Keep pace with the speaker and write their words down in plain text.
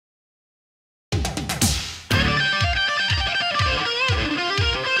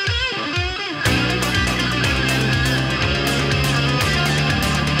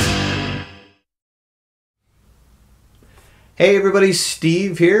Hey everybody,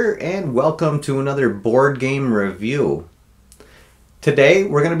 Steve here, and welcome to another board game review. Today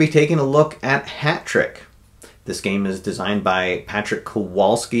we're going to be taking a look at Hat Trick. This game is designed by Patrick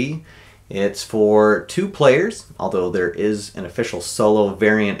Kowalski. It's for 2 players, although there is an official solo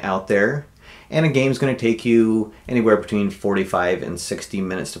variant out there, and a game's going to take you anywhere between 45 and 60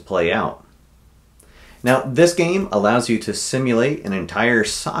 minutes to play out. Now, this game allows you to simulate an entire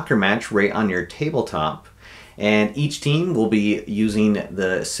soccer match right on your tabletop. And each team will be using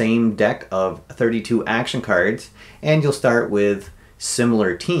the same deck of 32 action cards, and you'll start with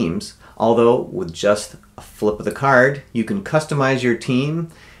similar teams, although with just a flip of the card you can customize your team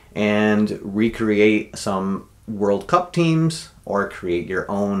and recreate some World Cup teams or create your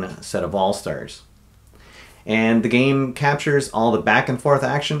own set of all-stars. And the game captures all the back and forth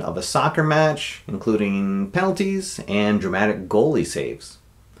action of a soccer match, including penalties and dramatic goalie saves.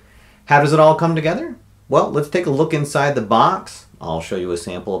 How does it all come together? Well, let's take a look inside the box. I'll show you a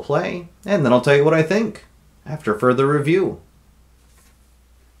sample of play, and then I'll tell you what I think after further review.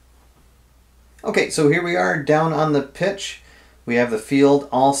 Okay, so here we are down on the pitch. We have the field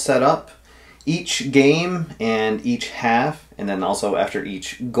all set up. Each game and each half, and then also after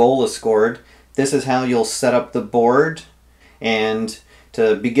each goal is scored, this is how you'll set up the board. And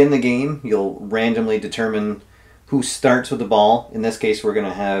to begin the game, you'll randomly determine who starts with the ball. In this case, we're going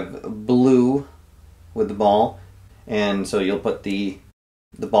to have blue with the ball, and so you'll put the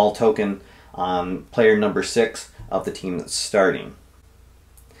ball token on player number 6 of the team that's starting.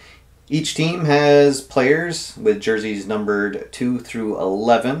 Each team has players with jerseys numbered 2 through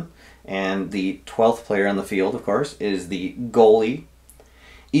 11, and the 12th player on the field, of course, is the goalie.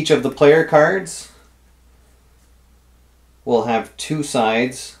 Each of the player cards will have 2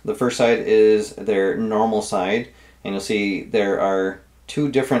 sides. The first side is their normal side, and you'll see there are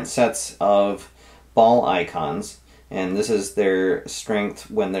 2 different sets of ball icons, and this is their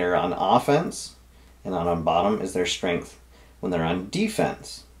strength when they're on offense, and on the bottom is their strength when they're on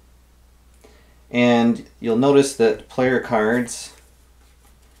defense. And you'll notice that player cards,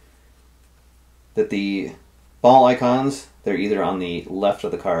 that the ball icons, they're either on the left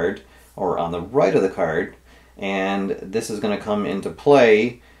of the card or on the right of the card, and this is going to come into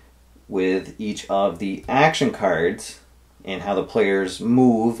play with each of the action cards and how the players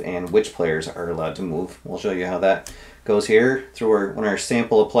move and which players are allowed to move. We'll show you how that goes here through our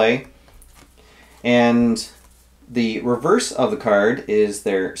sample of play. And the reverse of the card is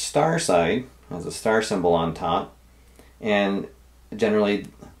their star side. It has a star symbol on top, and generally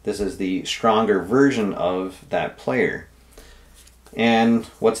this is the stronger version of that player. And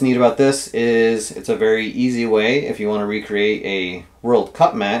what's neat about this is it's a very easy way if you want to recreate a World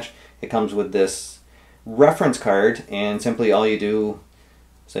Cup match. It comes with this reference card, and simply all you do,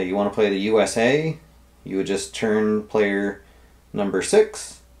 say you want to play the USA, you would just turn player number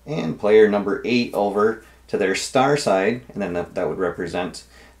 6 and player number 8 over to their star side, and then that would represent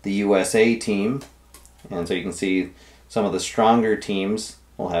the USA team. And so you can see some of the stronger teams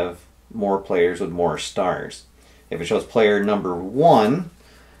will have more players with more stars. If it shows player number 1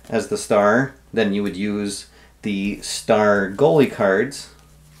 as the star, then you would use the star goalie cards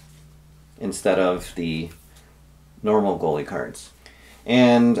instead of the normal goalie cards.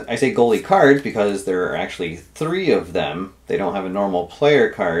 And I say goalie cards because there are actually 3 of them. They don't have a normal player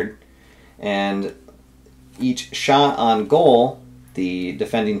card, and each shot on goal, the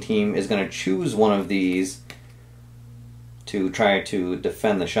defending team is going to choose one of these to try to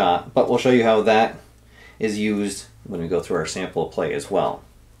defend the shot, but we'll show you how that is used when we go through our sample of play as well.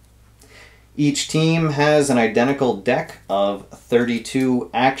 Each team has an identical deck of 32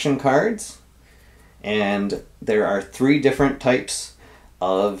 action cards, and there are 3 different types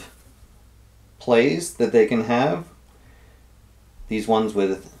of plays that they can have. These ones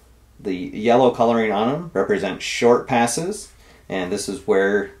with the yellow coloring on them represent short passes, and this is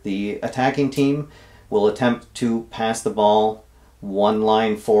where the attacking team will attempt to pass the ball 1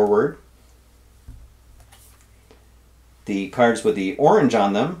 line forward. The cards with the orange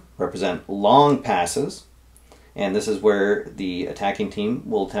on them represent long passes, and this is where the attacking team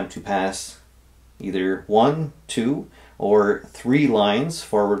will attempt to pass either 1, 2, or 3 lines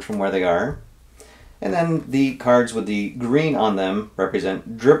forward from where they are. And then the cards with the green on them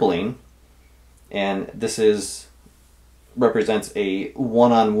represent dribbling, and this represents a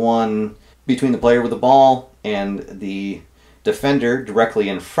one-on-one between the player with the ball and the defender directly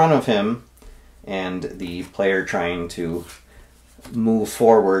in front of him, and the player trying to move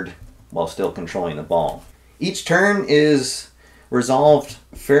forward while still controlling the ball. Each turn is resolved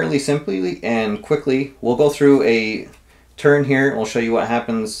fairly simply and quickly. We'll go through a turn here and we'll show you what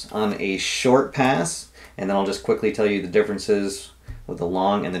happens on a short pass, and then I'll just quickly tell you the differences with the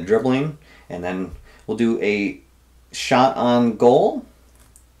long and the dribbling, and then we'll do a shot on goal,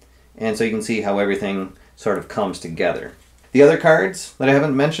 and so you can see how everything sort of comes together. The other cards that I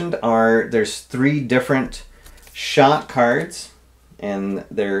haven't mentioned are, there's 3 different shot cards, and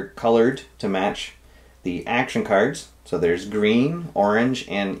they're colored to match the action cards. So there's green, orange,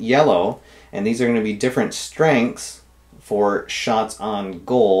 and yellow, and these are going to be different strengths for shots on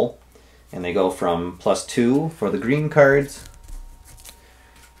goal, and they go from +2 for the green cards,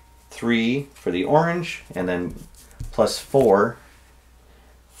 3 for the orange, and then +4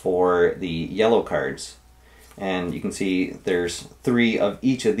 for the yellow cards. And you can see there's 3 of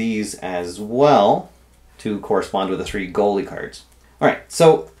each of these as well to correspond with the 3 goalie cards. Alright,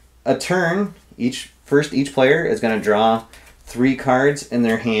 so a turn, each player is going to draw 3 cards in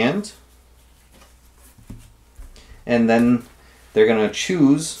their hand, and then they're going to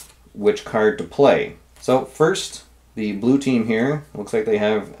choose which card to play. So first, the blue team here, looks like they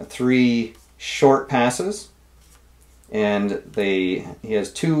have 3 short passes, and he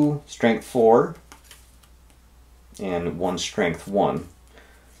has 2 strength 4 and 1 strength 1.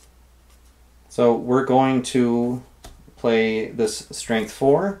 So we're going to play this strength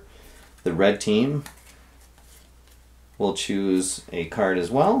 4. The red team will choose a card as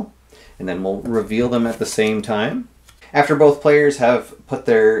well, and then we'll reveal them at the same time. After both players have put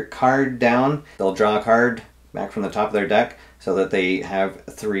their card down, they'll draw a card back from the top of their deck so that they have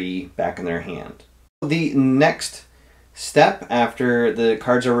 3 back in their hand. The next step after the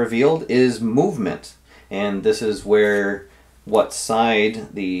cards are revealed is movement, and this is where what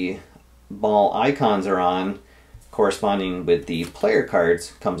side the ball icons are on corresponding with the player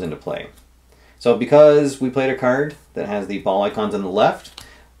cards comes into play. So because we played a card that has the ball icons on the left,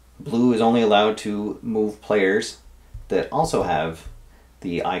 blue is only allowed to move players that also have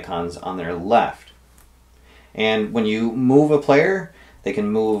the icons on their left. And when you move a player, they can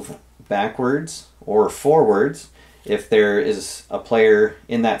move backwards or forwards. If there is a player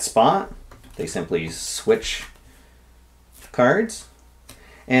in that spot, they simply switch cards.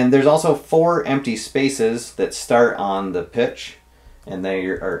 And there's also 4 empty spaces that start on the pitch, and they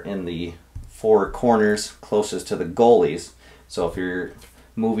are in the 4 corners closest to the goalies. So if you're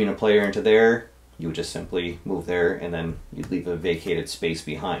moving a player into there, you would just simply move there, and then you'd leave a vacated space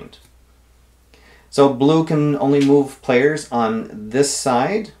behind. So blue can only move players on this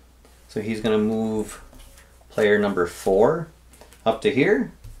side. So he's going to move player number 4 up to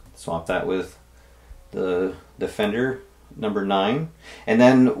here. Swap that with the defender number 9. And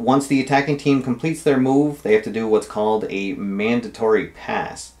then once the attacking team completes their move, they have to do what's called a mandatory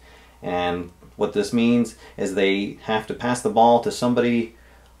pass. And what this means is they have to pass the ball to somebody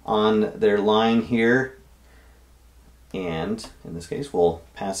on their line here, and in this case we'll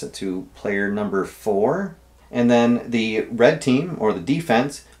pass it to player number 4, and then the red team or the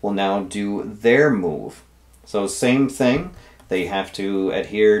defense will now do their move. So same thing, they have to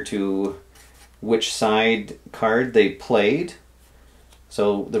adhere to which side card they played.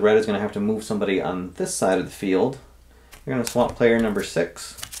 So the red is going to have to move somebody on this side of the field. They're going to swap player number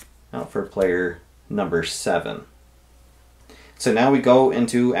 6 out for player number 7. So now we go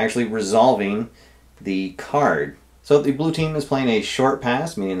into actually resolving the card. So the blue team is playing a short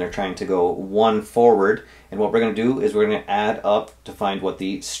pass, meaning they're trying to go 1 forward. And what we're going to do is we're going to add up to find what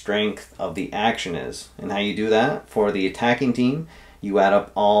the strength of the action is. And how you do that, for the attacking team, you add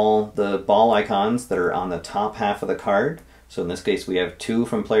up all the ball icons that are on the top half of the card. So in this case we have 2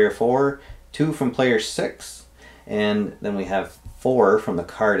 from player 4, 2 from player 6, and then we have 4 from the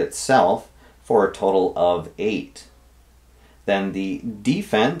card itself, for a total of 8. Then the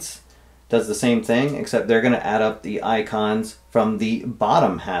defense does the same thing, except they're going to add up the icons from the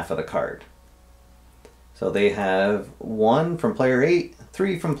bottom half of the card. So they have 1 from player 8,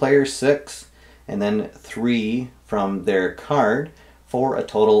 3 from player 6, and then 3 from their card, for a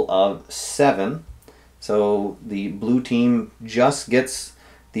total of 7. So the blue team just gets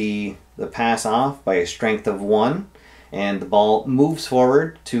the pass off by a strength of 1, and the ball moves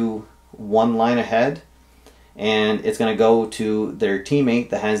forward to 1 line ahead, and it's going to go to their teammate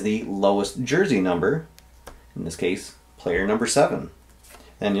that has the lowest jersey number, in this case player number 7.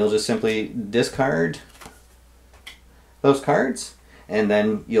 Then you'll just simply discard those cards, and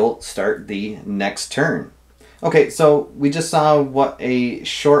then you'll start the next turn. Okay, so we just saw what a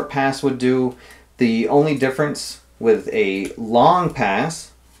short pass would do. The only difference with a long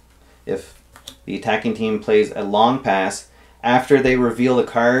pass, if the attacking team plays a long pass, after they reveal the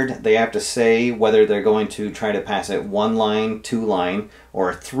card, they have to say whether they're going to try to pass it 1 line, 2 line,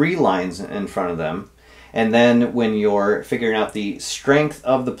 or 3 lines in front of them. And then when you're figuring out the strength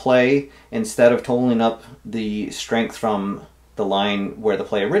of the play, instead of totaling up the strength from the line where the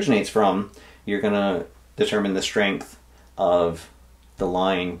play originates from, you're going to determine the strength of the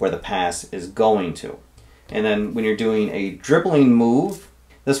line where the pass is going to. And then when you're doing a dribbling move,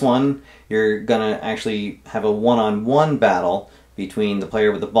 this one, you're going to actually have a one-on-one battle between the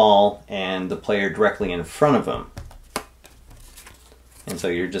player with the ball and the player directly in front of him. And so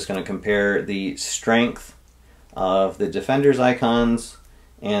you're just going to compare the strength of the defender's icons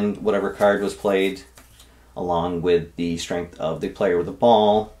and whatever card was played, along with the strength of the player with the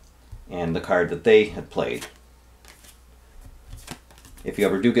ball and the card that they had played. If you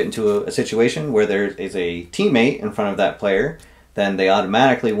ever do get into a situation where there is a teammate in front of that player, then they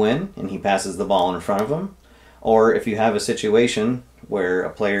automatically win and he passes the ball in front of them. Or if you have a situation where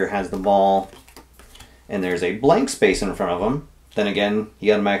a player has the ball and there's a blank space in front of him, then again,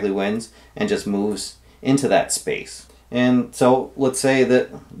 he automatically wins and just moves into that space. And so let's say that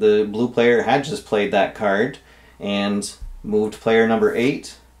the blue player had just played that card and moved player number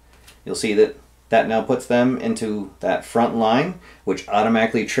 8. You'll see that that now puts them into that front line, which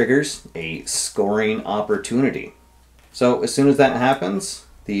automatically triggers a scoring opportunity. So as soon as that happens,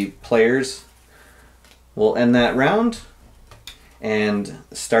 the players will end that round and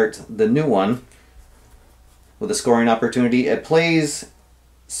start the new one with a scoring opportunity. It plays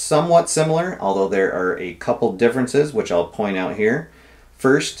somewhat similar, although there are a couple differences, which I'll point out here.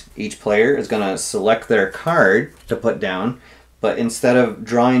 First, each player is going to select their card to put down, but instead of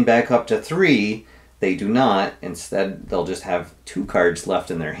drawing back up to 3, they do not. Instead, they'll just have 2 cards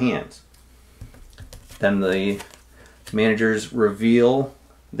left in their hands. Then the managers reveal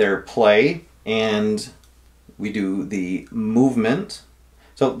their play, and we do the movement.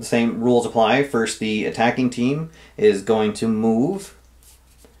 So the same rules apply. First, the attacking team is going to move,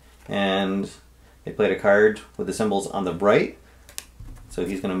 and they played a card with the symbols on the right. So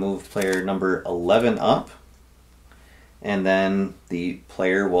he's going to move player number 11 up, and then the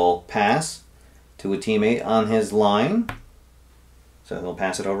player will pass to a teammate on his line. So he'll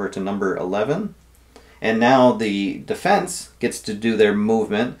pass it over to number 11. And now the defense gets to do their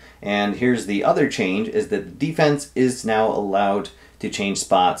movement, and here's the other change, is that the defense is now allowed to change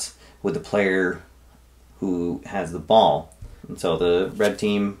spots with the player who has the ball. And so the red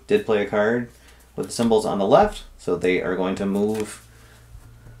team did play a card with the symbols on the left, so they are going to move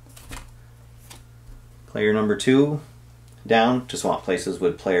player number 2 down to swap places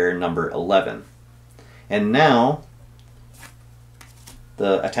with player number 11. And now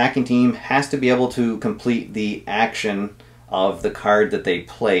the attacking team has to be able to complete the action of the card that they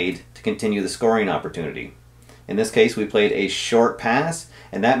played to continue the scoring opportunity. In this case, we played a short pass,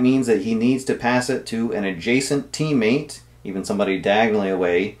 and that means that he needs to pass it to an adjacent teammate, even somebody diagonally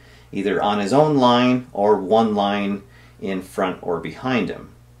away, either on his own line or one line in front or behind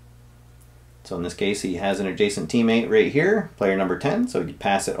him. So in this case, he has an adjacent teammate right here, player number 10, so he'd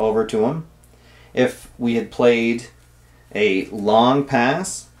pass it over to him. If we had played a long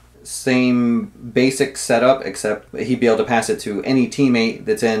pass, same basic setup, except he'd be able to pass it to any teammate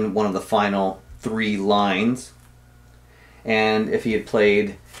that's in one of the final 3 lines. And if he had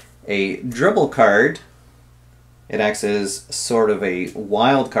played a dribble card, it acts as sort of a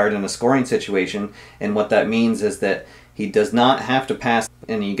wild card in a scoring situation, and what that means is that he does not have to pass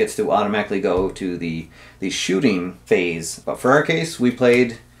and he gets to automatically go to the shooting phase. But for our case, we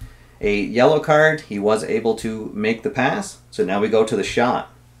played a yellow card. He was able to make the pass, so now we go to the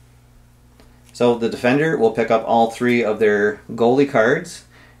shot. So the defender will pick up all 3 of their goalie cards,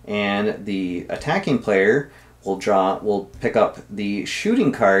 and the attacking player will pick up the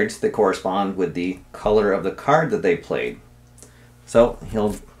shooting cards that correspond with the color of the card that they played. So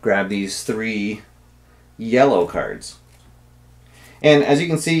he'll grab these 3 yellow cards. And as you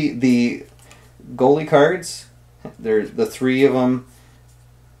can see, the goalie cards, the 3 of them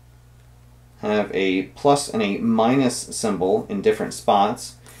have a plus and a minus symbol in different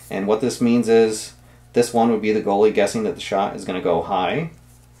spots. And what this means is this one would be the goalie guessing that the shot is going to go high,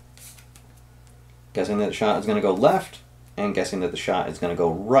 guessing that the shot is going to go left, and guessing that the shot is going to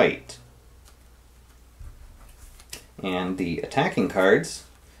go right. And the attacking cards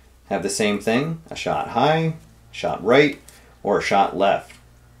have the same thing, a shot high, shot right, or a shot left.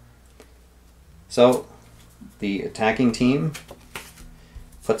 So the attacking team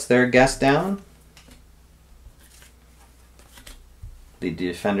puts their guess down. The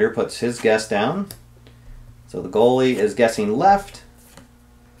defender puts his guess down. So the goalie is guessing left,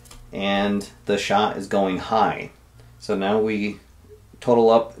 and the shot is going high. So now we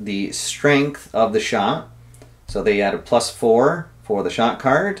total up the strength of the shot. So they add a +4 for the shot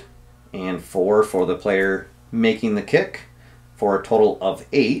card, and 4 for the player making the kick, for a total of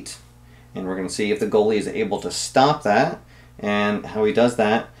 8. And we're going to see if the goalie is able to stop that. And how he does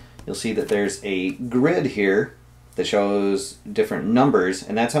that, you'll see that there's a grid here that shows different numbers,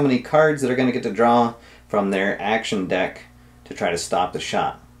 and that's how many cards that are going to get to draw from their action deck to try to stop the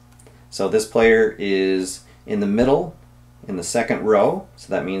shot. So this player is in the middle, in the second row, so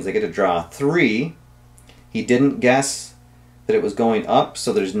that means they get to draw 3. He didn't guess that it was going up,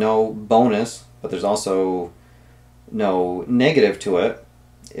 so there's no bonus, but there's also no negative to it.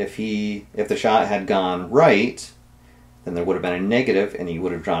 If the shot had gone right, then there would have been a negative and he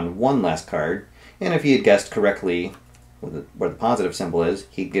would have drawn 1 less card. And if he had guessed correctly where the positive symbol is,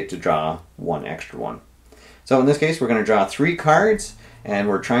 he'd get to draw 1 extra one. So in this case, we're going to draw 3 cards, and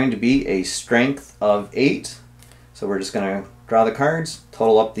we're trying to beat a strength of 8. So we're just going to draw the cards,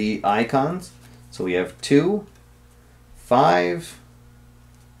 total up the icons. So we have 2, 5,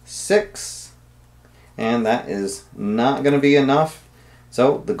 6, and that is not going to be enough.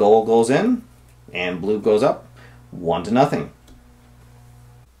 So the goal goes in, and blue goes up 1-0.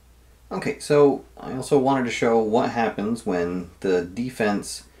 Okay, so I also wanted to show what happens when the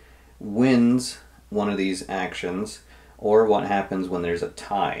defense wins one of these actions, or what happens when there's a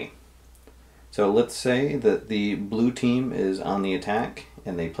tie. So let's say that the blue team is on the attack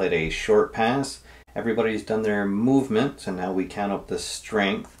and they played a short pass. Everybody's done their movement, so now we count up the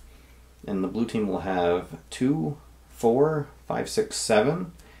strength, and the blue team will have 2, 4, 5, 6,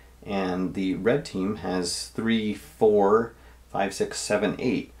 7, and the red team has 3, 4, 5, 6, 7,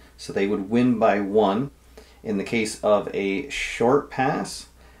 8. So they would win by 1. In the case of a short pass,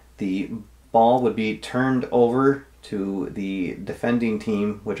 the ball would be turned over to the defending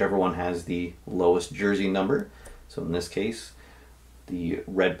team, whichever one has the lowest jersey number. So in this case, the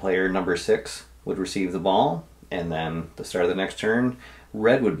red player, number 6, would receive the ball, and then the start of the next turn,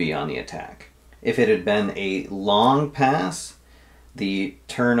 red would be on the attack. If it had been a long pass, the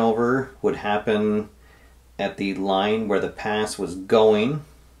turnover would happen at the line where the pass was going.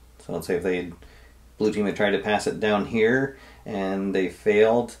 So let's say if blue team had tried to pass it down here and they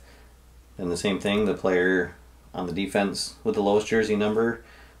failed, then the same thing, the player on the defense with the lowest jersey number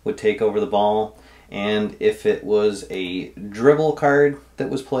would take over the ball. And if it was a dribble card that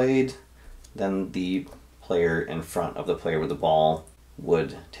was played, then the player in front of the player with the ball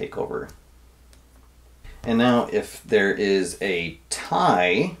would take over. And now if there is a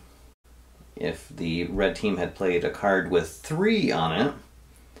tie, if the red team had played a card with 3 on it,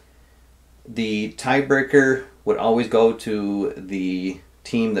 the tiebreaker would always go to the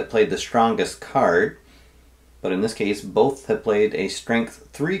team that played the strongest card. But in this case, both have played a strength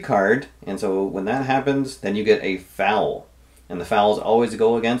 3 card, and so when that happens, then you get a foul. And the fouls always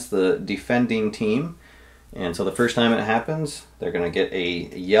go against the defending team. And so the first time it happens, they're going to get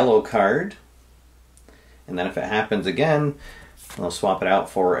a yellow card. And then if it happens again, they'll swap it out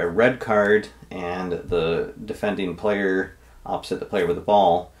for a red card, and the defending player opposite the player with the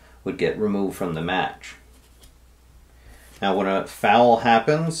ball would get removed from the match. Now when a foul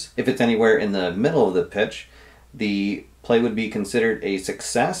happens, if it's anywhere in the middle of the pitch, the play would be considered a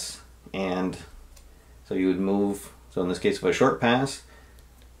success, and so you would move, so in this case of a short pass,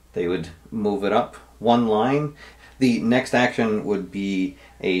 they would move it up 1 line. The next action would be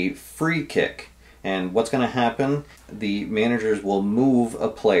a free kick, and what's going to happen, the managers will move a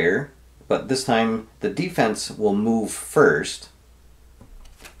player, but this time the defense will move first.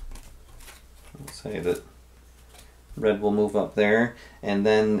 Let's say that red will move up there, and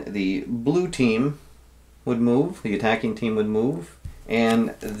then the blue team would move, the attacking team would move, and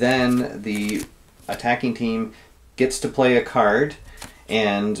then the attacking team gets to play a card,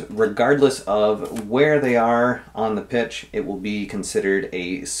 and regardless of where they are on the pitch, it will be considered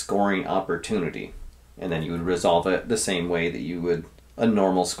a scoring opportunity. And then you would resolve it the same way that you would a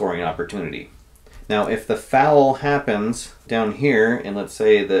normal scoring opportunity. Now if the foul happens down here, and let's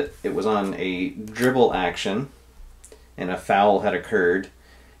say that it was on a dribble action, and a foul had occurred,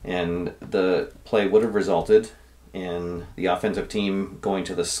 and the play would have resulted in the offensive team going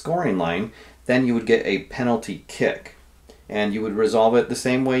to the scoring line, then you would get a penalty kick. And you would resolve it the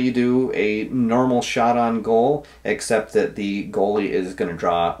same way you do a normal shot on goal, except that the goalie is going to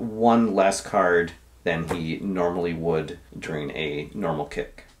draw 1 less card than he normally would during a normal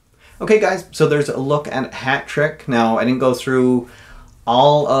kick. Okay guys, so there's a look at Hat Trick. Now I didn't go through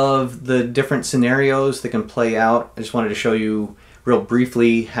all of the different scenarios that can play out. I just wanted to show you real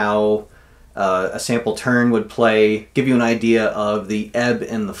briefly how a sample turn would play, give you an idea of the ebb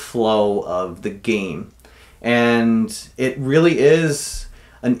and the flow of the game. And it really is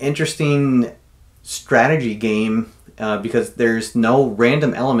an interesting strategy game because there's no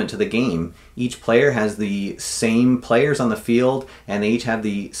random element to the game. Each player has the same players on the field, and they each have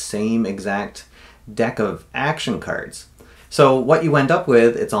the same exact deck of action cards. So what you end up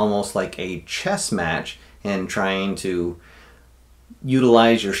with, it's almost like a chess match in trying to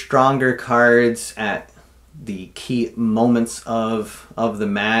utilize your stronger cards at the key moments of the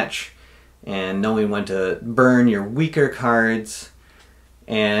match, and knowing when to burn your weaker cards.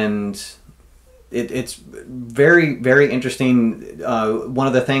 And it's very, very interesting. One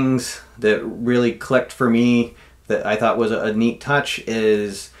of the things that really clicked for me that I thought was a neat touch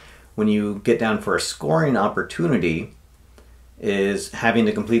is when you get down for a scoring opportunity, is having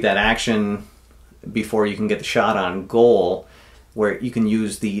to complete that action before you can get the shot on goal, where you can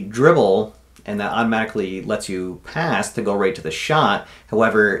use the dribble and that automatically lets you pass to go right to the shot.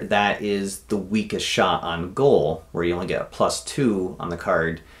 However, that is the weakest shot on goal, where you only get a +2 on the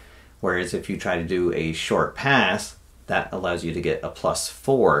card. Whereas if you try to do a short pass, that allows you to get a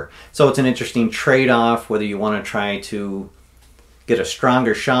 +4. So it's an interesting trade-off, whether you want to try to get a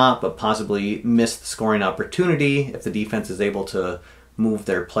stronger shot but possibly miss the scoring opportunity if the defense is able to move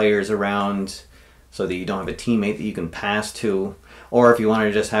their players around so that you don't have a teammate that you can pass to, or if you want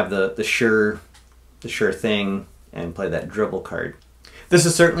to just have the sure thing and play that dribble card. This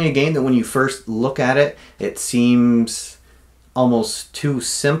is certainly a game that when you first look at it, it seems almost too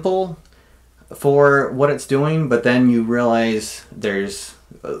simple for what it's doing, but then you realize there's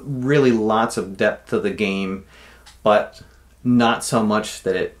really lots of depth to the game, but not so much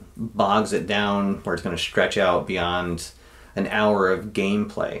that it bogs it down where it's going to stretch out beyond an hour of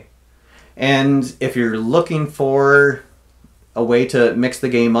gameplay. And if you're looking for a way to mix the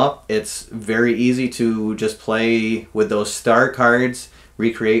game up, it's very easy to just play with those star cards,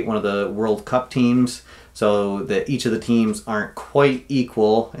 recreate one of the World Cup teams so that each of the teams aren't quite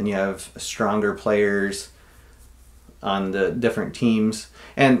equal and you have stronger players on the different teams.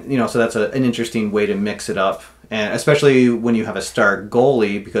 And so that's an interesting way to mix it up, and especially when you have a star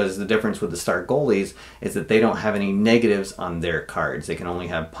goalie, because the difference with the star goalies is that they don't have any negatives on their cards. They can only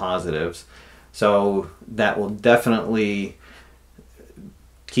have positives. So that will definitely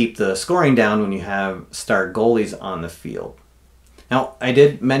keep the scoring down when you have star goalies on the field. Now, I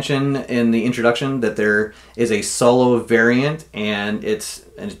did mention in the introduction that there is a solo variant, and it's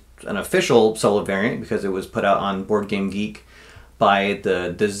an official solo variant because it was put out on Board Game Geek by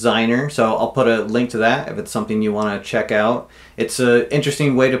the designer. So I'll put a link to that if it's something you want to check out. It's an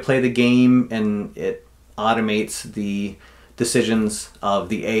interesting way to play the game, and it automates the decisions of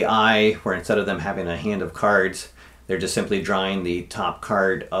the AI, where instead of them having a hand of cards, they're just simply drawing the top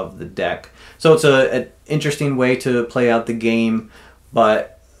card of the deck. So it's an interesting way to play out the game,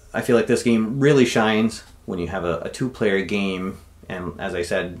 but I feel like this game really shines when you have a two-player game. And as I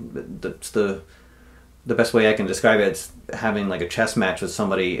said, that's the best way I can describe it. It's having like a chess match with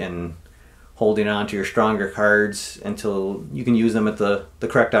somebody and holding on to your stronger cards until you can use them at the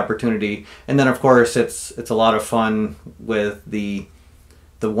correct opportunity. And then of course it's a lot of fun with the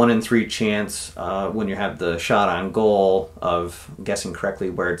 1 in 3 chance when you have the shot on goal of guessing correctly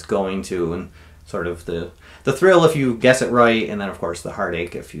where it's going to, and sort of the thrill if you guess it right, and then of course the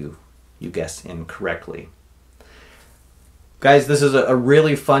heartache if you guess incorrectly. Guys, this is a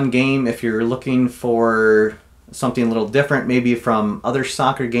really fun game if you're looking for something a little different, maybe from other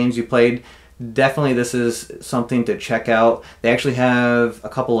soccer games you played. Definitely this is something to check out. They actually have a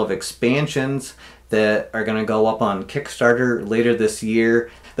couple of expansions that are going to go up on Kickstarter later this year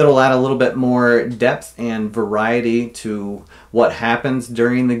that'll add a little bit more depth and variety to what happens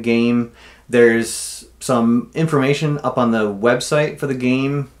during the game. There's some information up on the website for the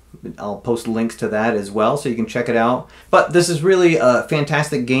game. I'll post links to that as well so you can check it out. But this is really a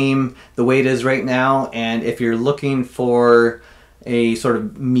fantastic game the way it is right now, and if you're looking for a sort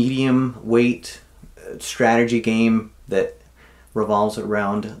of medium weight strategy game that revolves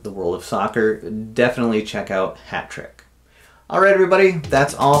around the world of soccer, definitely check out Hat Trick. Alright everybody,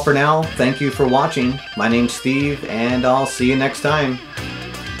 that's all for now. Thank you for watching. My name's Steve, and I'll see you next time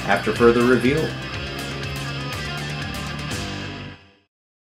after further review.